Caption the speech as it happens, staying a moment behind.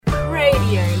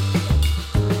Radio.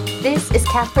 This is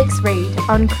Catholics Read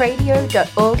on cradio.org.au.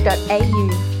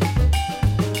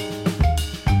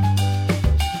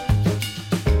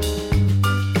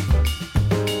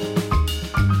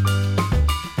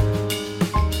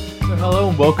 Hello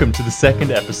and welcome to the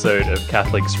second episode of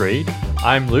Catholics Read.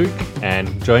 I'm Luke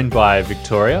and joined by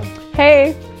Victoria.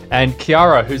 Hey. And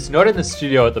Kiara, who's not in the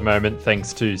studio at the moment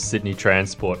thanks to Sydney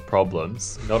transport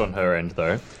problems. Not on her end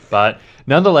though. But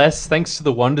nonetheless, thanks to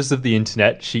the wonders of the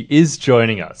internet, she is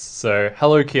joining us. So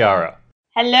hello Kiara.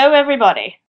 Hello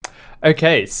everybody.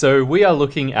 Okay, so we are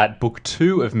looking at Book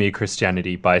 2 of Mere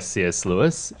Christianity by C.S.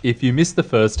 Lewis. If you missed the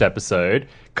first episode,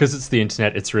 because it's the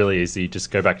internet, it's really easy.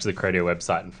 Just go back to the Cradio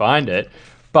website and find it.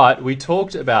 But we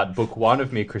talked about Book 1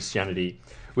 of Mere Christianity,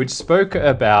 which spoke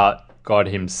about God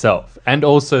himself, and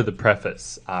also the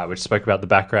preface, which spoke about the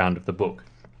background of the book.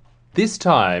 This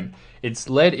time, it's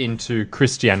led into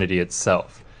Christianity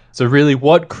itself. So really,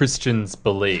 what Christians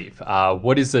believe.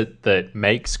 What is it that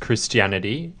makes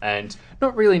Christianity, and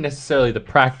not really necessarily the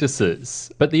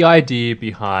practices, but the idea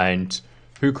behind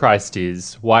who Christ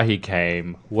is, why he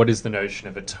came, what is the notion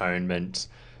of atonement,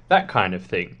 that kind of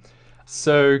thing.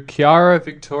 So, Kiara,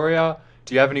 Victoria,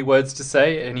 do you have any words to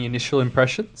say? Any initial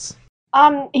impressions?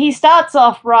 He starts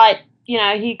off right,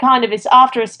 he kind of is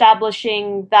after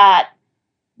establishing that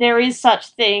there is such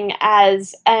thing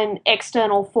as an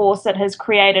external force that has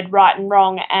created right and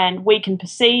wrong, and we can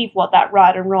perceive what that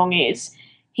right and wrong is.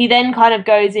 He then kind of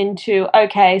goes into,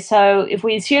 okay, so if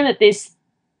we assume that this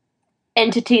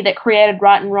entity that created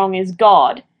right and wrong is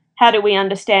God, how do we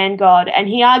understand God? And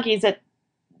he argues that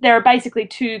there are basically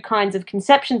two kinds of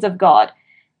conceptions of God,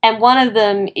 and one of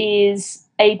them is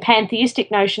a pantheistic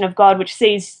notion of God, which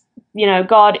sees,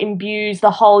 God imbues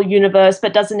the whole universe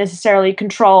but doesn't necessarily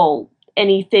control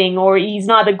anything, or he's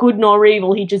neither good nor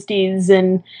evil, he just is,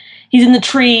 and he's in the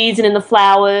trees and in the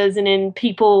flowers and in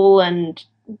people and,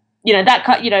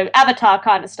 that Avatar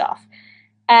kind of stuff.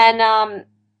 And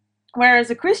whereas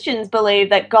the Christians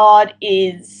believe that God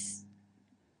is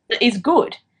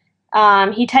good.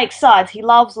 He takes sides. He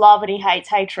loves love and he hates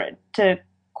hatred, to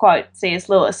quote C.S.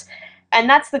 Lewis. And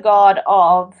that's the God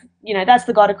of, that's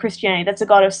the God of Christianity. That's the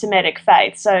God of Semitic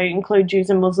faith. So include Jews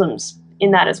and Muslims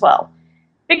in that as well.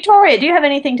 Victoria, do you have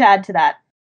anything to add to that?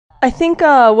 I think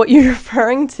what you're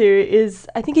referring to is,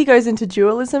 I think he goes into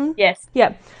dualism. Yes.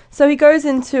 Yeah. So he goes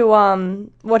into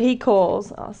what he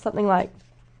calls something like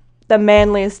the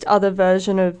manliest other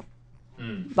version of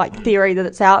theory that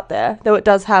it's out there, though it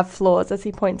does have flaws, as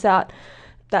he points out.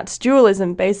 That's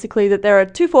dualism, basically, that there are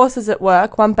two forces at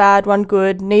work, one bad, one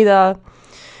good, neither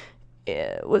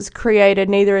was created,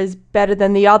 neither is better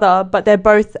than the other, but they're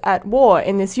both at war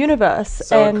in this universe.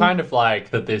 So it's kind of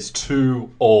like that there's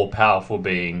two all-powerful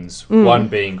beings, one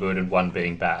being good and one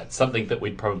being bad, something that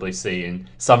we'd probably see in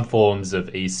some forms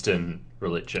of Eastern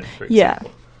religion, for example. Yeah,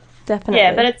 definitely.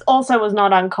 Yeah, but it also was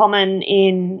not uncommon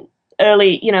in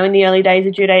in the early days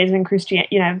of Judaism and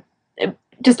Christianity,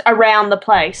 just around the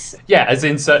place. Yeah, as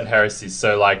in certain heresies.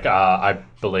 So like, I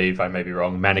believe, I may be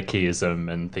wrong, Manichaeism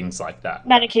and things like that.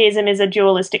 Manichaeism is a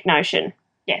dualistic notion.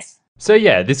 Yes. So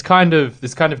yeah, this kind of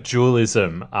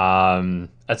dualism,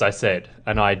 as I said,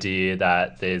 an idea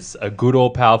that there's a good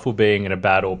all-powerful being and a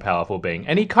bad all-powerful being.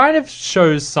 And he kind of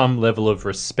shows some level of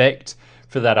respect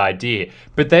for that idea,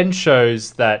 but then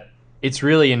shows that it's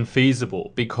really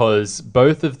infeasible because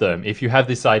both of them, if you have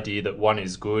this idea that one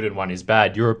is good and one is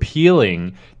bad, you're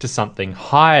appealing to something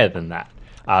higher than that,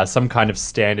 some kind of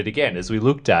standard, again, as we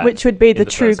looked at. Which would be the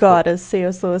true God, as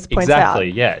C.S. Lewis points out. Exactly,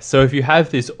 yeah. So if you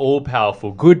have this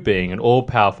all-powerful good being and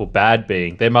all-powerful bad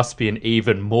being, there must be an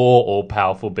even more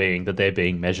all-powerful being that they're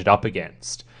being measured up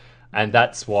against. And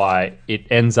that's why it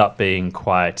ends up being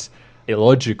quite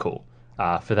illogical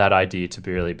for that idea to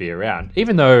really be around.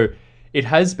 Even though it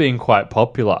has been quite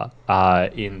popular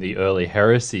in the early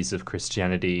heresies of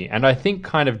Christianity, and I think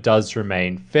kind of does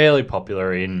remain fairly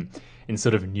popular in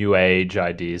sort of New Age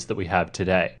ideas that we have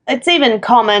today. It's even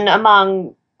common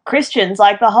among Christians,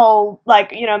 like the whole,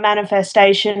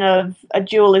 manifestation of a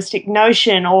dualistic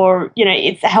notion, or,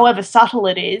 it's however subtle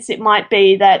it is. It might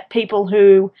be that people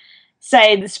who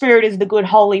say the spirit is the good,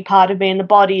 holy part of me and the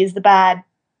body is the bad,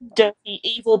 dirty,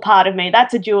 evil part of me.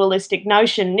 That's a dualistic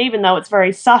notion, and even though it's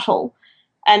very subtle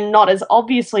and not as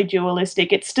obviously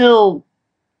dualistic, it still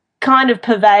kind of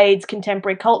pervades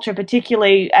contemporary culture,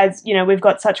 particularly as, we've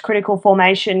got such critical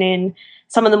formation in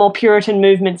some of the more Puritan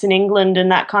movements in England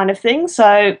and that kind of thing.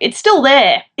 So it's still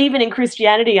there, even in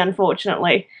Christianity,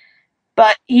 unfortunately.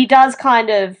 But he does kind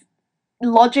of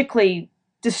logically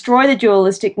destroy the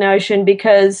dualistic notion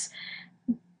because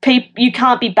you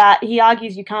can't be bad. He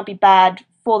argues you can't be bad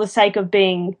for the sake of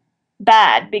being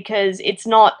bad because it's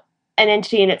not an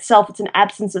entity in itself, it's an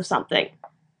absence of something.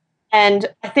 And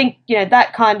I think,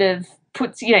 that kind of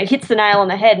puts, hits the nail on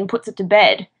the head and puts it to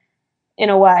bed in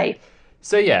a way.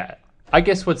 So yeah, I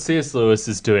guess what C.S. Lewis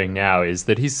is doing now is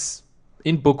that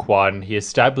in book 1, he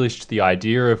established the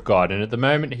idea of God, and at the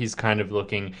moment he's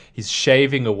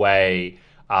shaving away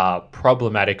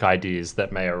problematic ideas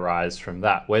that may arise from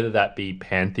that, whether that be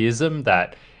pantheism,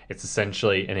 that it's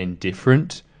essentially an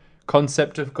indifferent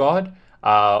concept of God,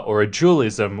 or a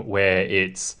dualism where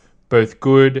it's both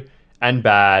good and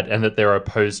bad, and that they're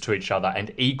opposed to each other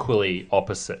and equally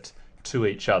opposite to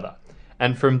each other.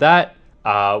 And from that,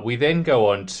 we then go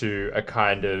on to a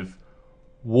kind of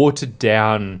watered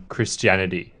down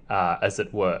Christianity, as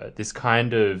it were. This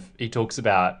kind of, he talks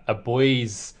about a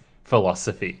boy's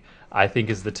philosophy, I think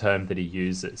is the term that he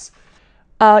uses.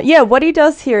 What he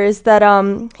does here is that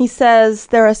he says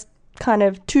there are kind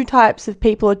of two types of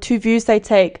people, or two views they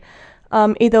take.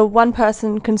 Either one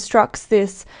person constructs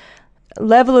this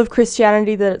level of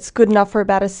Christianity that it's good enough for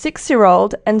about a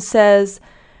 6-year-old and says,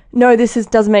 no,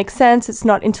 doesn't make sense, it's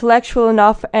not intellectual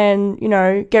enough, and,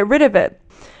 get rid of it.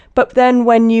 But then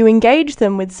when you engage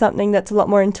them with something that's a lot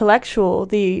more intellectual,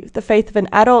 the faith of an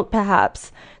adult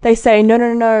perhaps, they say,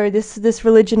 no, this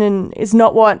religion is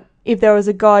not what, if there was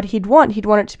a God, he'd want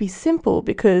it to be simple,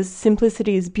 because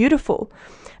simplicity is beautiful.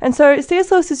 And so C.S.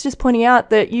 Lewis is just pointing out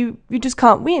that you just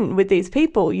can't win with these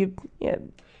people.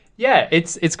 Yeah,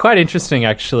 it's quite interesting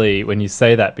actually when you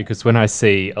say that, because when I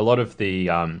see a lot of the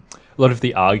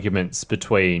arguments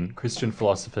between Christian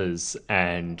philosophers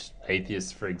and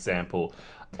atheists, for example,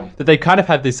 that they kind of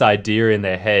have this idea in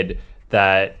their head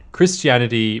that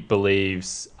Christianity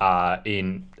believes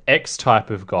in X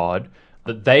type of God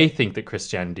that they think that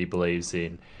Christianity believes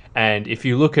in. And if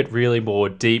you look at really more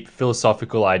deep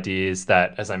philosophical ideas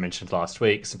that, as I mentioned last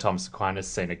week, St. Thomas Aquinas,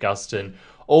 St. Augustine,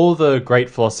 all the great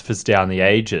philosophers down the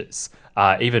ages,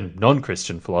 even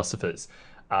non-Christian philosophers,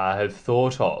 have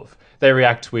thought of, they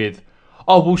react with,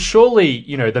 oh, well, surely,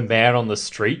 the man on the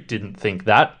street didn't think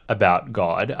that about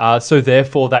God, so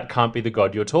therefore that can't be the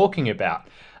God you're talking about.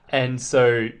 And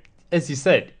so, as you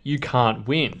said, you can't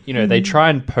win. They try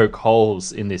and poke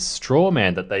holes in this straw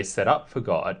man that they set up for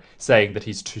God, saying that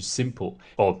he's too simple,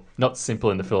 or not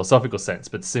simple in the philosophical sense,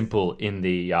 but simple in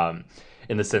the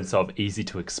sense of easy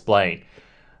to explain.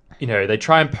 They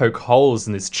try and poke holes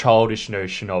in this childish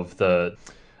notion of the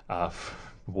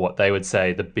what they would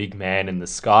say the big man in the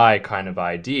sky kind of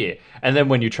idea. And then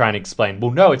when you try and explain,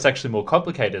 well, no, it's actually more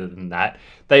complicated than that,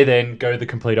 they then go the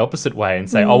complete opposite way and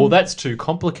say, oh, well, that's too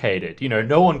complicated.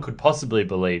 No one could possibly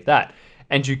believe that.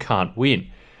 And you can't win.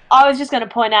 I was just going to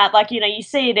point out, you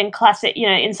see it in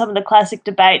in some of the classic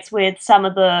debates with some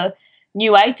of the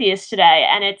new atheists today,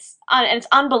 and it's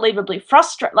unbelievably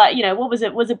frustrating. What was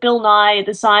it? Was it Bill Nye,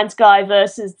 the science guy,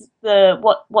 versus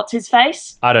what's his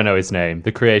face? I don't know his name,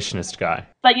 the creationist guy.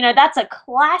 But that's a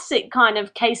classic kind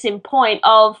of case in point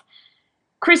of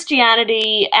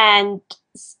Christianity and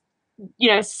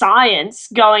science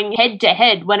going head to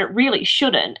head when it really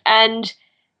shouldn't, and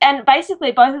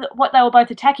basically what they were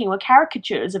both attacking were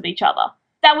caricatures of each other.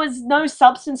 There was no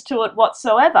substance to it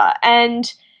whatsoever, and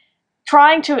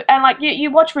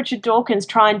you watch Richard Dawkins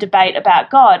try and debate about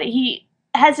God. He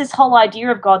has this whole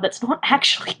idea of God that's not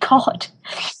actually God.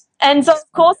 And so,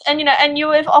 of course, and you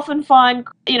often find,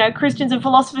 Christians and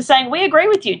philosophers saying, we agree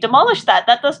with you, demolish that.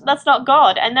 That's not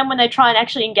God. And then when they try and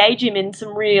actually engage him in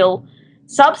some real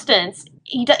substance,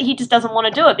 he just doesn't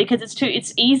want to do it because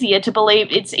it's easier to believe,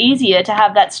 it's easier to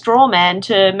have that straw man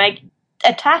to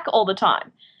attack all the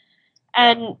time.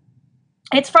 And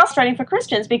it's frustrating for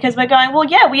Christians because we're going, well,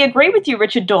 yeah, we agree with you,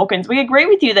 Richard Dawkins. We agree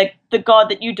with you that the God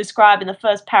that you describe in the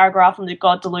first paragraph on the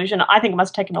God delusion, I think it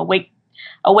must have taken a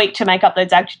week to make up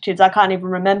those adjectives. I can't even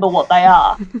remember what they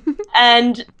are.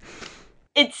 And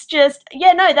it's just,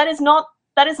 that is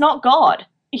not God.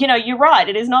 You're right.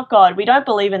 It is not God. We don't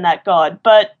believe in that God.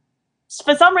 But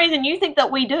for some reason, you think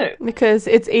that we do. Because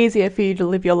it's easier for you to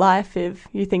live your life if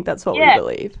you think that's what we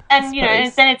believe. And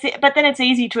then it's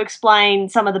easy to explain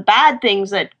some of the bad things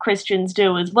that Christians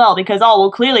do as well. Because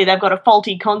clearly they've got a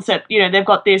faulty concept. They've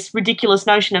got this ridiculous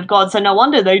notion of God. So no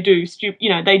wonder they do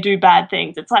they do bad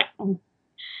things. It's like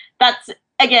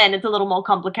it's a little more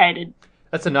complicated.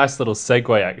 That's a nice little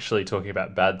segue, actually, talking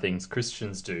about bad things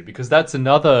Christians do, because that's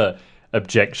another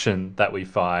objection that we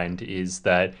find is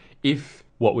that if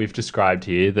what we've described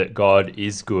here, that God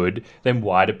is good, then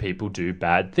why do people do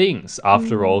bad things?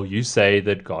 After all, you say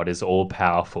that God is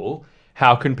all-powerful.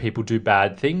 How can people do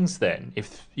bad things then?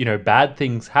 If, bad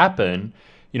things happen,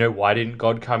 why didn't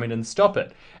God come in and stop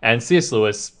it? And C.S.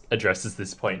 Lewis addresses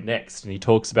this point next, and he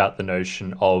talks about the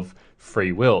notion of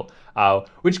free will,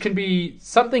 which can be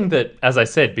something that, as I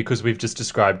said, because we've just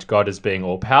described God as being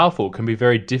all-powerful, can be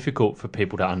very difficult for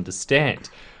people to understand.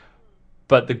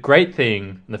 But the great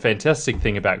thing, the fantastic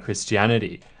thing about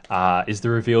Christianity is the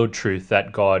revealed truth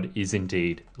that God is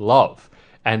indeed love,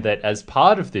 and that as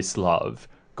part of this love,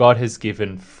 God has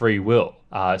given free will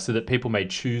so that people may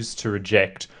choose to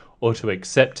reject or to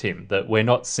accept him, that we're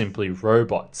not simply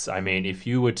robots. I mean, if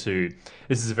you were to...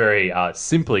 This is a very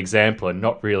simple example and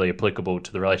not really applicable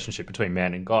to the relationship between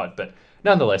man and God, but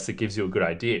nonetheless, it gives you a good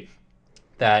idea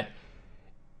that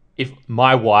if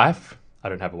my wife... I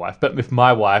don't have a wife, but if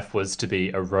my wife was to be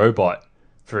a robot,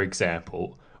 for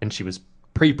example, and she was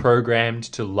pre-programmed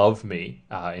to love me,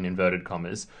 in inverted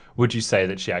commas, would you say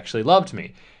that she actually loved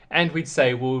me? And we'd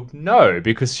say, well, no,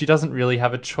 because she doesn't really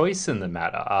have a choice in the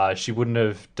matter. She wouldn't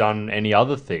have done any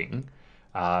other thing.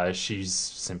 She's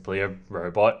simply a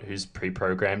robot who's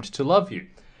pre-programmed to love you.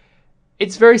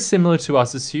 It's very similar to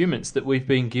us as humans, that we've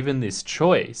been given this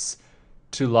choice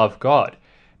to love God.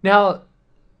 Now,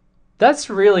 that's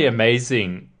really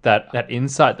amazing, that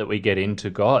insight that we get into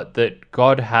God, that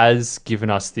God has given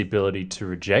us the ability to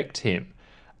reject him.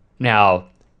 Now,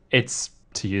 it's,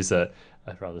 to use a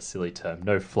rather silly term,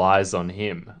 no flies on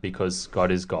him, because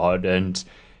God is God and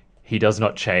he does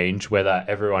not change whether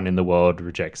everyone in the world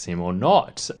rejects him or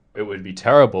not. It would be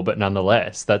terrible, but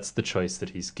nonetheless, that's the choice that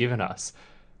he's given us.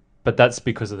 But that's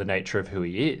because of the nature of who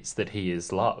he is, that he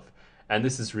is love. And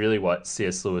this is really what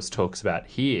C.S. Lewis talks about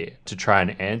here, to try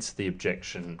and answer the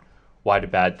objection, why do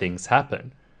bad things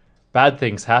happen? Bad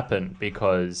things happen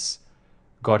because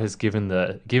God has given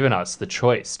us the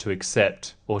choice to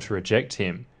accept or to reject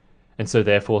him. And so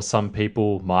therefore some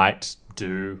people might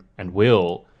do and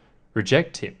will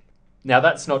reject him. Now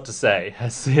that's not to say,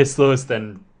 as C.S. Lewis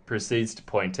then proceeds to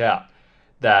point out,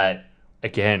 that,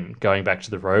 again, going back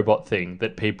to the robot thing,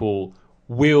 that people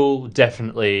will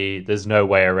definitely, there's no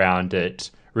way around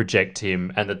it, reject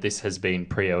him, and that this has been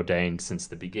preordained since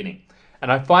the beginning.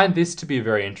 And I find this to be a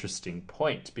very interesting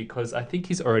point, because I think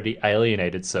he's already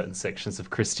alienated certain sections of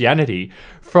Christianity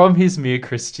from his mere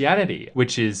Christianity,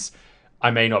 which is... I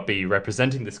may not be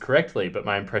representing this correctly, but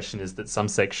my impression is that some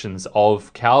sections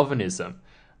of Calvinism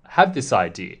have this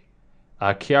idea.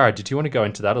 Chiara, did you want to go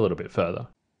into that a little bit further?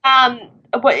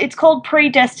 It's called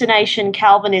predestination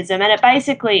Calvinism, and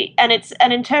it's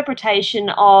an interpretation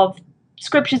of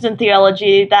scriptures and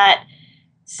theology that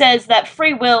says that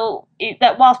free will,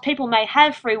 that whilst people may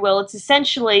have free will, it's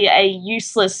essentially a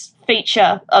useless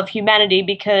feature of humanity,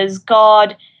 because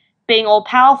God, being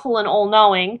all-powerful and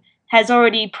all-knowing, has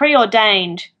already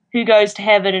preordained who goes to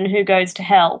heaven and who goes to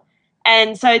hell.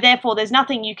 And so therefore there's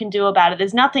nothing you can do about it.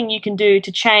 There's nothing you can do to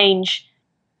change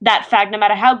that fact, no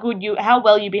matter how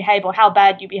well you behave or how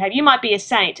bad you behave. You might be a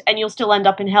saint and you'll still end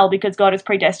up in hell because God has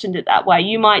predestined it that way.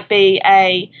 You might be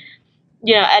an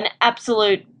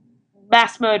absolute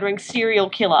mass murdering serial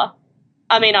killer.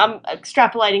 I mean, I'm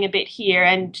extrapolating a bit here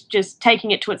and just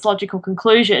taking it to its logical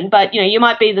conclusion, but you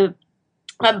might be a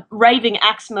raving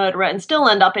axe murderer and still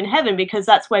end up in heaven because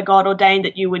that's where God ordained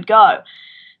that you would go.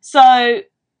 So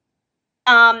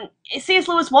C.S.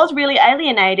 Lewis was really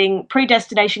alienating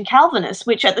predestination Calvinists,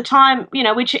 which at the time,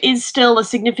 which is still a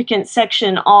significant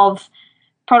section of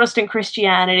Protestant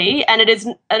Christianity, and it's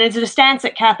a stance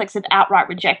that Catholics have outright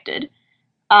rejected,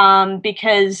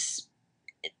 because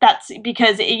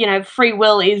free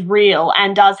will is real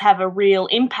and does have a real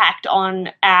impact on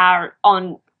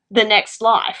the next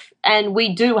life, and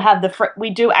we do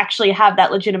actually have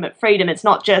that legitimate freedom. It's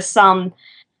not just some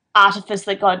artifice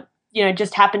that God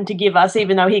just happened to give us,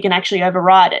 even though he can actually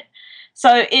override it.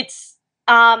 So it's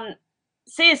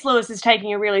C.S. Lewis is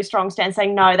taking a really strong stance,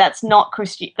 saying no, that's not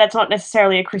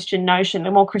necessarily a Christian notion.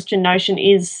 The more Christian notion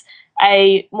is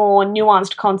a more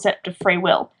nuanced concept of free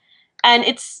will, and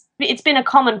it's been a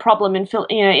common problem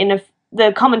in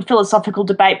the common philosophical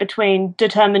debate between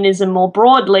determinism more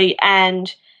broadly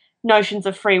and notions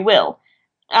of free will,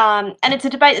 and it's a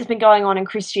debate that's been going on in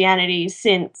Christianity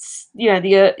since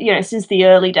since the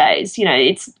early days.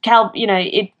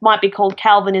 It might be called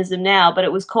Calvinism now, but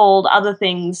it was called other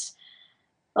things,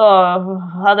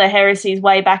 other heresies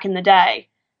way back in the day.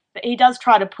 But he does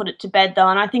try to put it to bed, though,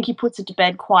 and I think he puts it to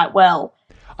bed quite well.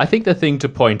 I think the thing to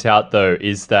point out, though,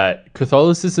 is that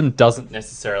Catholicism doesn't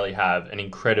necessarily have an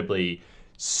incredibly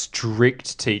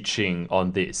strict teaching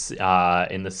on this,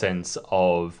 in the sense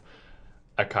of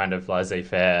a kind of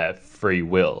laissez-faire free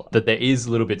will, that there is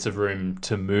little bits of room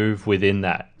to move within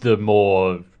that. The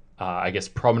more,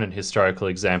 prominent historical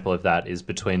example of that is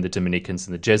between the Dominicans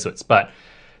and the Jesuits, but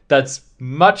that's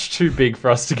much too big for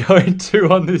us to go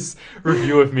into on this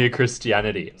review of Mere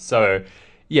Christianity. So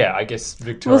Yeah, I guess,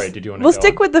 Victoria, did you want to We'll go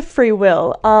stick on? with the free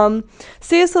will.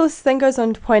 C.S. Lewis then goes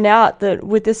on to point out that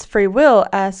with this free will,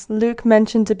 as Luke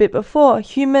mentioned a bit before,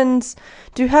 humans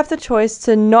do have the choice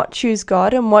to not choose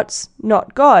God, and what's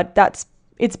not God,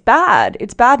 it's bad.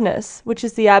 It's badness, which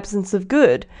is the absence of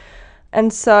good.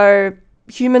 And so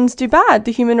humans do bad.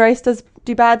 The human race does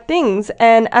do bad things.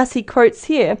 And as he quotes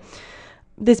here,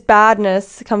 this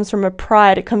badness comes from a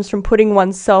pride. It comes from putting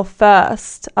oneself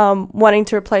first, wanting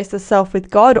to replace the self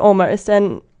with God almost.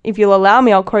 And if you'll allow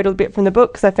me, I'll quote a bit from the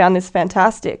book because I found this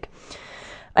fantastic.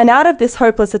 And out of this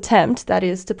hopeless attempt, that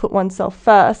is, to put oneself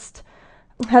first,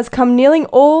 has come kneeling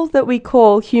all that we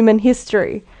call human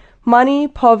history. Money,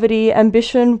 poverty,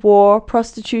 ambition, war,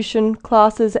 prostitution,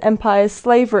 classes, empires,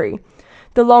 slavery.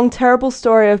 The long, terrible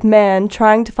story of man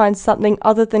trying to find something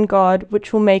other than God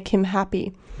which will make him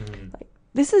happy.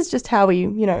 This is just how he,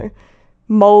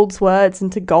 molds words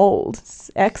into gold.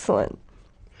 It's excellent.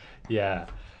 Yeah.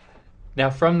 Now,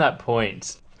 from that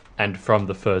point, and from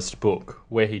the first book,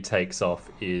 where he takes off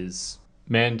is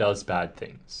man does bad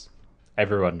things.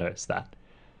 Everyone knows that.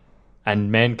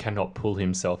 And man cannot pull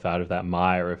himself out of that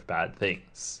mire of bad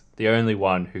things. The only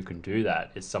one who can do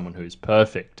that is someone who is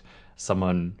perfect,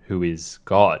 someone who is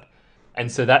God. And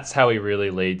so that's how he really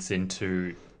leads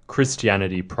into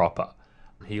Christianity proper.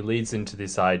 He leads into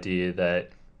this idea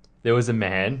that there was a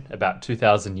man about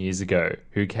 2,000 years ago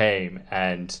who came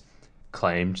and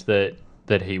claimed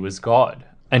that he was God,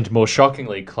 and more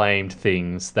shockingly claimed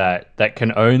things that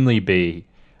can only be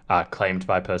claimed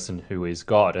by a person who is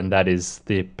God, and that is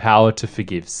the power to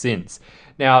forgive sins.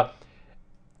 Now,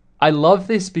 I love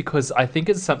this because I think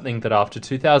it's something that after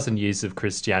 2,000 years of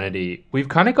Christianity, we've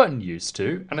kind of gotten used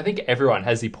to, and I think everyone,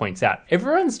 as he points out,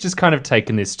 everyone's just kind of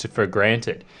taken this for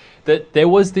granted, that there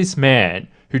was this man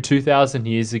who 2,000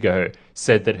 years ago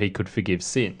said that he could forgive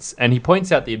sins. And he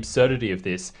points out the absurdity of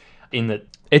this in that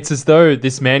it's as though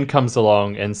this man comes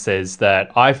along and says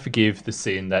that I forgive the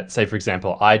sin that, say, for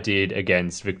example, I did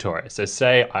against Victoria. So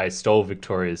say I stole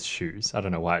Victoria's shoes. I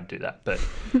don't know why I'd do that, but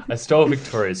I stole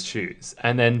Victoria's shoes.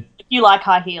 And then... You like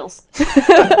high heels.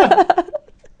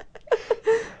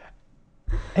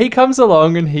 He comes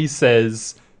along and he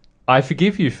says, I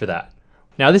forgive you for that.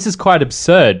 Now, this is quite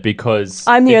absurd because...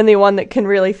 I'm the only one that can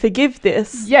really forgive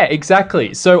this. Yeah,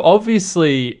 exactly. So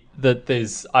obviously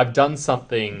I've done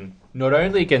something not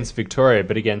only against Victoria,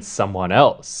 but against someone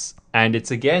else. And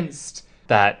it's against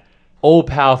that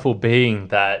all-powerful being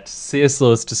that C.S.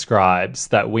 Lewis describes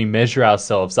that we measure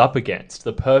ourselves up against,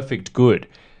 the perfect good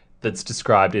that's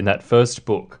described in that first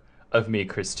book of Mere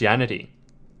Christianity.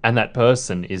 And that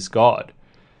person is God.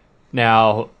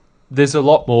 Now, there's a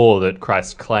lot more that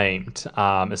Christ claimed,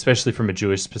 especially from a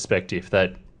Jewish perspective,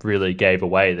 that really gave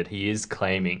away that he is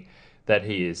claiming that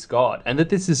he is God, and that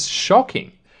this is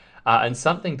shocking and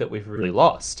something that we've really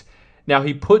lost. Now,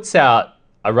 he puts out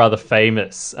a rather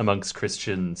famous amongst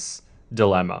Christians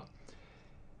dilemma.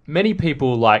 Many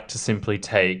people like to simply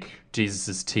take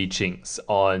Jesus' teachings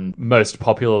on, most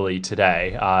popularly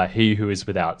today, he who is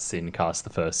without sin cast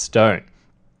the first stone,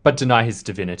 but deny his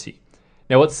divinity.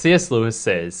 Now, what C.S. Lewis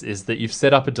says is that you've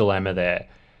set up a dilemma there.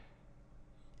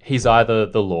 He's either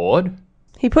the Lord.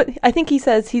 I think he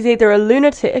says he's either a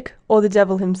lunatic or the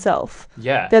devil himself.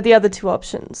 Yeah. They're the other two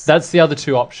options. That's the other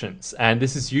two options. And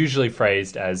this is usually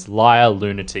phrased as liar,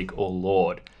 lunatic, or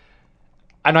Lord.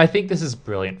 And I think this is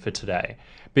brilliant for today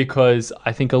because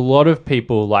I think a lot of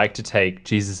people like to take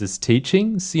Jesus'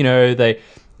 teachings. They're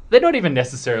not even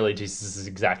necessarily Jesus'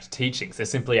 exact teachings. They're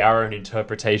simply our own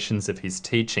interpretations of his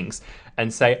teachings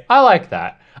and say, I like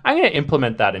that. I'm going to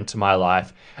implement that into my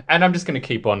life and I'm just going to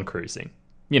keep on cruising,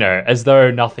 as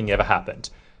though nothing ever happened.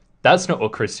 That's not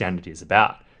what Christianity is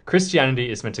about.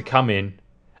 Christianity is meant to come in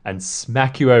and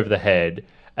smack you over the head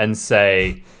and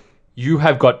say, you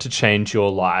have got to change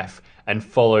your life and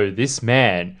follow this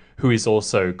man who is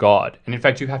also God. And in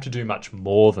fact, you have to do much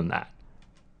more than that.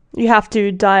 You have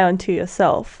to die unto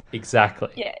yourself. Exactly.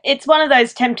 Yeah, it's one of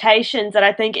those temptations that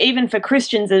I think even for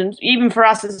Christians and even for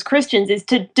us as Christians is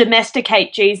to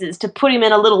domesticate Jesus, to put him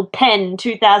in a little pen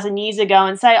 2,000 years ago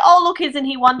and say, oh, look, isn't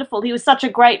he wonderful? He was such a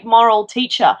great moral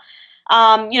teacher.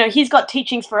 He's got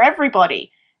teachings for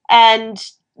everybody. And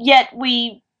yet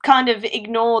we kind of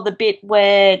ignore the bit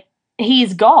where he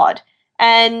is God.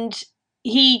 And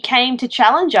he came to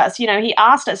challenge us. He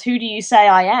asked us, who do you say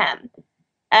I am?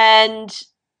 And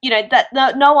that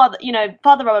no other,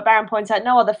 Father Robert Barron points out,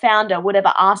 no other founder would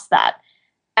ever ask that.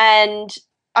 And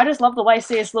I just love the way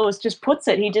C.S. Lewis just puts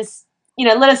it. He just,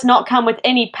 let us not come with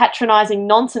any patronizing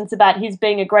nonsense about his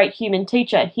being a great human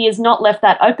teacher. He has not left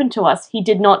that open to us. He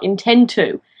did not intend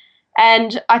to.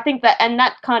 And I think that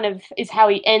kind of is how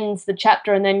he ends the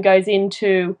chapter, and then goes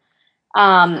into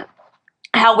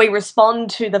how we respond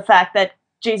to the fact that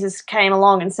Jesus came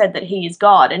along and said that he is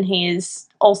God, and he is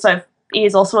also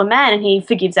a man, and he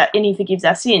forgives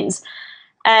our sins.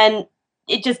 And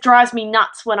it just drives me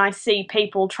nuts when I see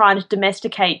people trying to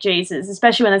domesticate Jesus,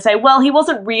 especially when they say, well, he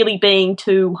wasn't really being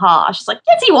too harsh. It's like,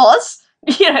 yes, he was.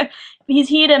 He's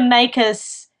here to make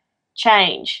us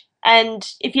change.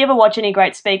 And if you ever watch any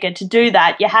great speaker, to do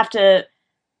that, you have to,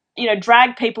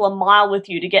 drag people a mile with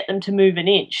you to get them to move an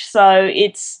inch. So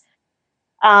it's,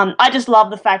 I just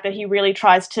love the fact that he really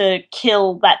tries to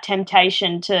kill that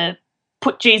temptation to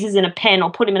put Jesus in a pen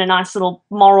or put him in a nice little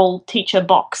moral teacher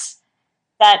box.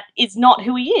 That is not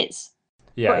who he is.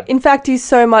 Yeah. In fact, he's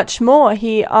so much more.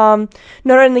 He not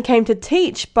only came to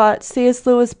teach, but C.S.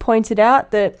 Lewis pointed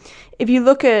out that if you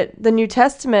look at the New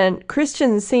Testament,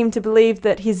 Christians seem to believe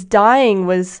that his dying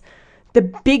was the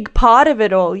big part of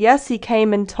it all. Yes, he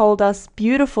came and told us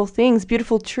beautiful things,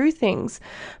 beautiful true things,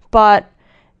 but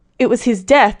it was his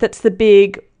death that's the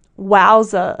big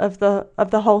wowzer of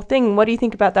the whole thing. What do you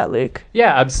think about that, Luke?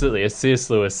 Yeah, absolutely. As C.S.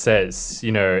 Lewis says,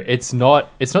 it's not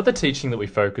the teaching that we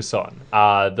focus on.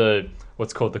 The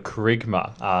what's called the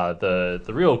kerygma,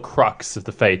 the real crux of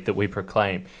the faith that we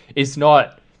proclaim is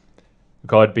not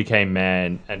God became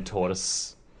man and taught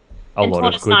us a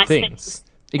lot of good nice things.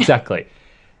 Exactly.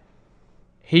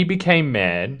 He became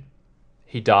man,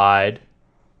 he died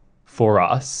for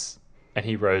us, and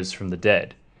he rose from the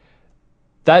dead.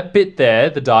 That bit there,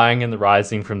 the dying and the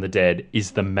rising from the dead,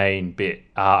 is the main bit.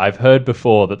 I've heard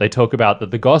before that they talk about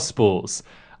that the Gospels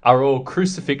are all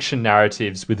crucifixion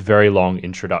narratives with very long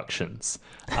introductions.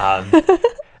 And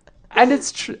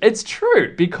it's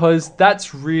true, because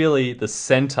that's really the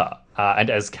center. And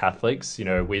as Catholics,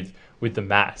 with the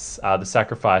Mass, the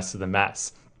sacrifice of the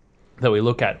Mass, that we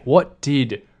look at, what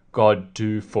did God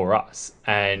do for us?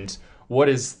 And what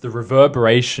is the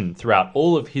reverberation throughout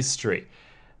all of history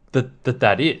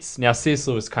that is. Now, C.S.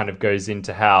 Lewis kind of goes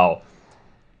into how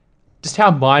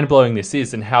mind-blowing this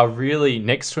is, and how really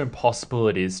next to impossible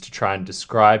it is to try and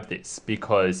describe this,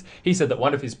 because he said that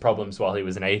one of his problems while he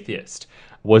was an atheist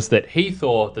was that he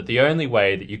thought that the only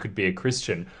way that you could be a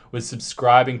Christian was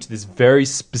subscribing to this very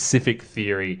specific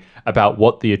theory about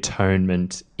what the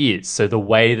atonement is, so the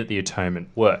way that the atonement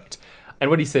worked. And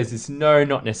what he says is, no,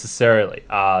 not necessarily.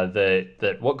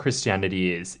 That what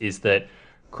Christianity is that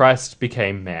Christ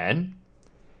became man,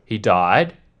 he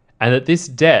died, and that this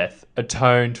death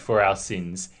atoned for our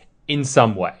sins in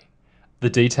some way. The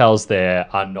details there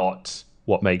are not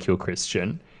what make you a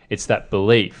Christian. It's that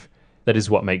belief that is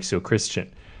what makes you a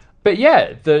Christian. But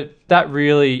yeah, that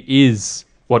really is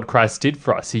what Christ did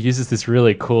for us. He uses this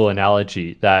really cool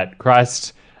analogy that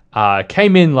Christ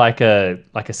came in like a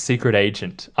secret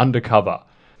agent, undercover,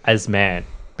 as man,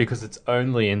 because it's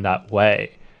only in that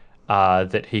way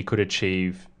that he could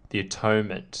achieve the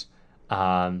atonement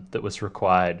that was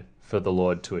required for the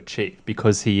Lord to achieve,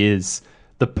 because he is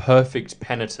the perfect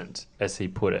penitent, as he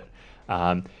put it.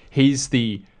 He's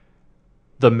the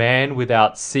man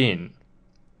without sin,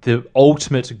 the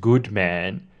ultimate good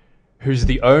man, who's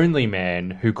the only man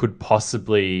who could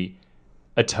possibly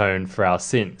atone for our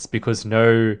sins, because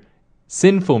no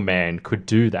sinful man could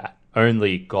do that.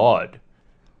 Only God,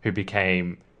 who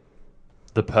became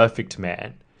the perfect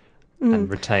man and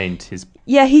retained his...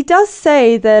 Yeah, he does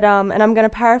say that, and I'm going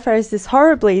to paraphrase this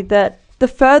horribly, that the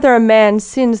further a man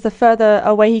sins, the further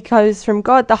away he goes from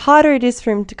God, the harder it is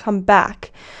for him to come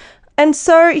back. And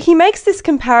so he makes this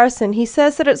comparison. He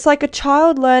says that it's like a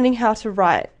child learning how to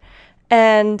write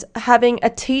and having a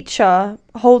teacher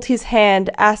hold his hand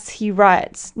as he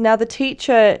writes. Now, the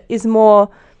teacher is more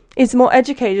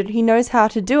educated. He knows how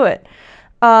to do it.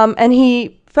 And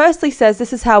he firstly says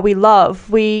this is how we love.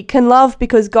 We can love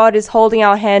because God is holding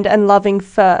our hand and loving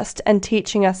first and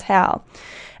teaching us how.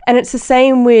 And it's the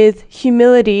same with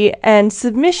humility and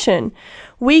submission.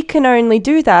 We can only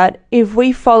do that if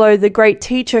we follow the great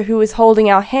teacher who is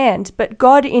holding our hand. But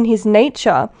God, in his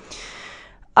nature,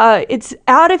 it's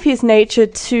out of his nature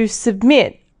to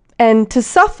submit and to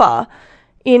suffer.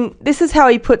 This is how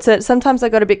he puts it. Sometimes I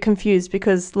got a bit confused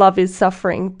because love is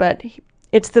suffering, but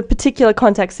it's the particular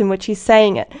context in which he's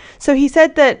saying it. So he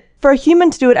said that for a human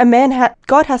to do it,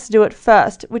 God has to do it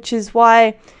first, which is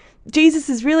why Jesus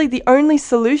is really the only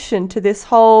solution to this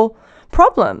whole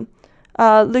problem.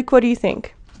 Luke, what do you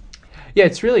think? Yeah,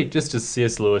 it's really just as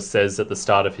C.S. Lewis says at the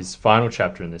start of his final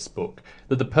chapter in this book,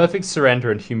 that the perfect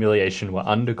surrender and humiliation were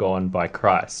undergone by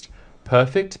Christ.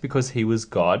 Perfect because he was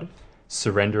God,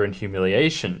 surrender and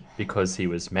humiliation because he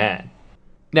was man.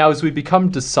 Now, as we become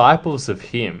disciples of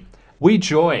him, We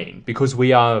join, because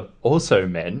we are also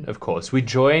men, of course, we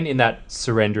join in that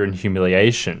surrender and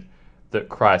humiliation that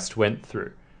Christ went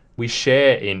through. We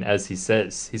share in, as he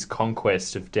says, his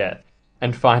conquest of death,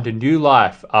 and find a new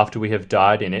life after we have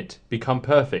died in it, become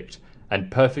perfect and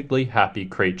perfectly happy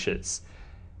creatures.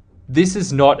 This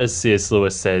is not, as C.S.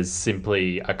 Lewis says,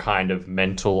 simply a kind of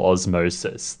mental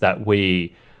osmosis, that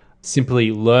we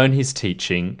simply learn his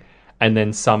teaching and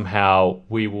then somehow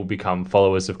we will become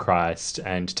followers of Christ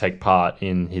and take part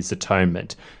in his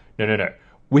atonement. No.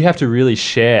 We have to really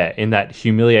share in that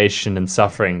humiliation and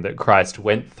suffering that Christ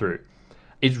went through.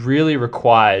 It really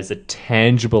requires a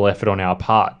tangible effort on our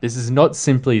part. This is not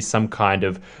simply some kind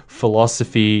of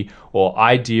philosophy or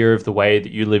idea of the way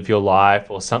that you live your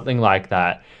life or something like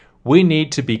that. We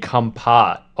need to become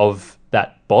part of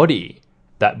that body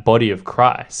of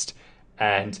Christ.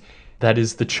 And that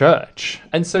is the church.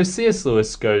 And so C.S.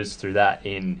 Lewis goes through that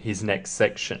in his next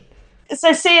section.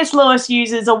 So C.S. Lewis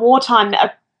uses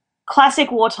a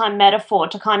classic wartime metaphor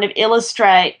to kind of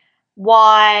illustrate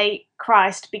why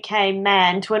Christ became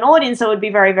man to an audience that would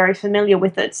be very, very familiar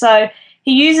with it. So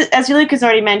he uses, as Luke has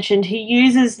already mentioned, he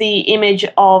uses the image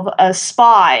of a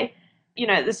spy,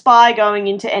 the spy going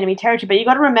into enemy territory. But you've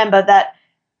got to remember that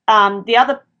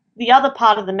the other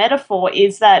part of the metaphor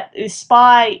is that this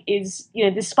spy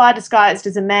disguised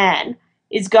as a man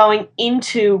is going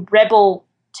into rebel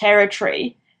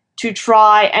territory to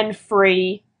try and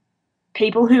free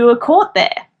people who are caught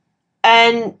there,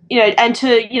 and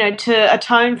to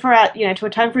atone for our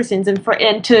sins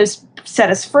and to set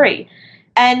us free.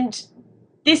 And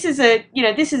this is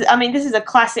a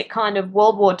classic kind of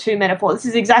World War II metaphor. This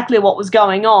is exactly what was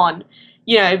going on,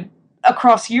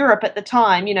 across Europe at the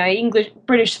time.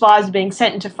 British spies were being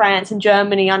sent into France and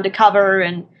Germany undercover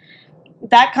and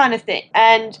that kind of thing.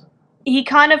 And he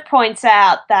kind of points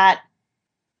out that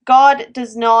God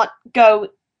does not go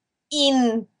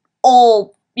in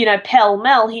all,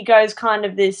 pell-mell. He goes kind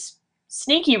of this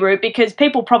sneaky route because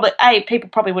people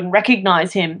probably wouldn't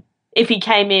recognize him if he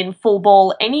came in full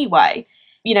ball anyway.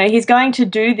 He's going to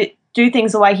do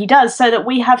things the way he does so that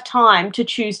we have time to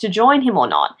choose to join him or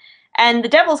not. And the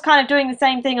devil's kind of doing the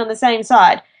same thing on the same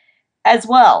side as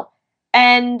well.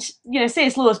 And,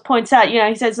 C.S. Lewis points out,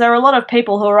 he says there are a lot of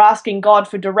people who are asking God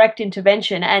for direct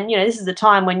intervention. And, this is a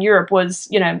time when Europe was,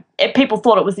 people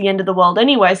thought it was the end of the world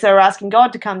anyway, so they were asking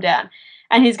God to come down.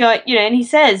 And he's going, and he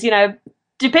says,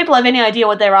 do people have any idea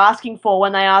what they're asking for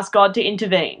when they ask God to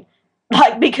intervene?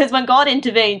 Because when God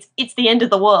intervenes, it's the end of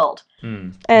the world.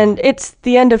 And it's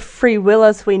the end of free will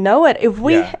as we know it.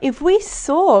 If we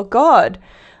saw God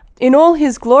in all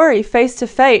his glory face to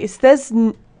face, that's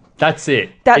it.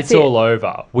 It's all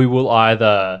over. We will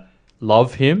either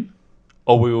love him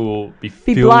or we will be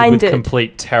filled blinded with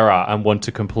complete terror and want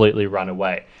to completely run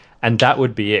away. And that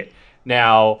would be it.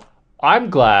 Now, I'm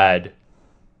glad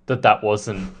that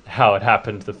wasn't how it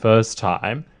happened the first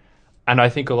time. And I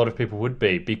think a lot of people would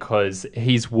be, because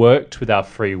he's worked with our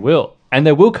free will. And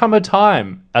there will come a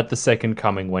time at the second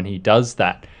coming when he does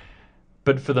that.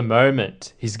 But for the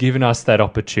moment, he's given us that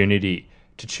opportunity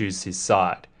to choose his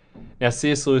side. Now,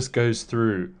 C.S. Lewis goes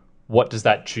through what does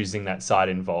that choosing that side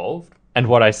involve, and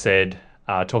what I said,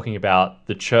 talking about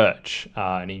the church,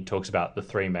 and he talks about the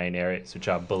three main areas, which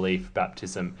are belief,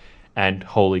 baptism, and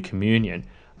Holy Communion.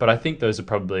 But I think those are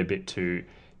probably a bit too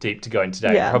deep to go into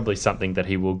today. Probably something that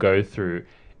he will go through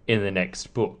in the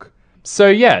next book. So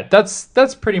yeah,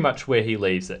 that's pretty much where he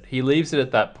leaves it. He leaves it at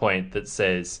that point that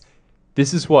says,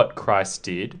 this is what Christ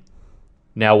did.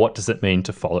 Now what does it mean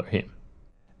to follow him?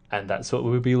 And that's what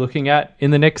we'll be looking at in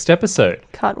the next episode.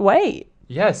 Can't wait.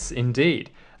 Yes,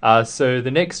 indeed. So the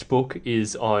next book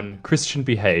is on Christian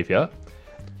behaviour.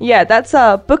 Yeah, that's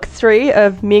book 3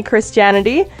 of Mere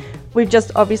Christianity. We've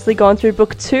just obviously gone through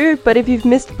book 2, but if you've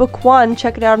missed book 1,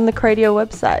 check it out on the Cradio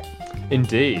website.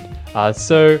 Indeed.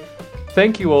 So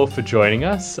thank you all for joining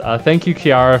us. Thank you,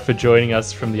 Kiara, for joining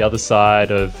us from the other side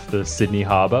of the Sydney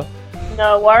Harbour.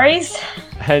 No worries.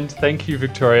 And thank you,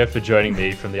 Victoria, for joining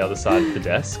me from the other side of the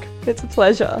desk. It's a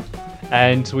pleasure.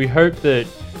 And we hope that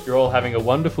you're all having a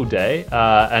wonderful day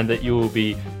and that you will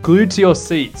be glued to your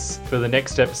seats for the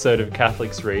next episode of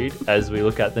Catholics Read as we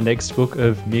look at the next book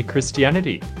of Mere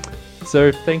Christianity.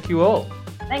 So thank you all.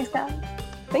 Thanks, guys.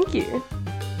 Thank you.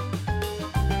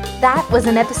 That was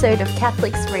an episode of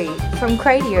Catholics Read from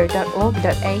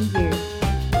cradio.org.au.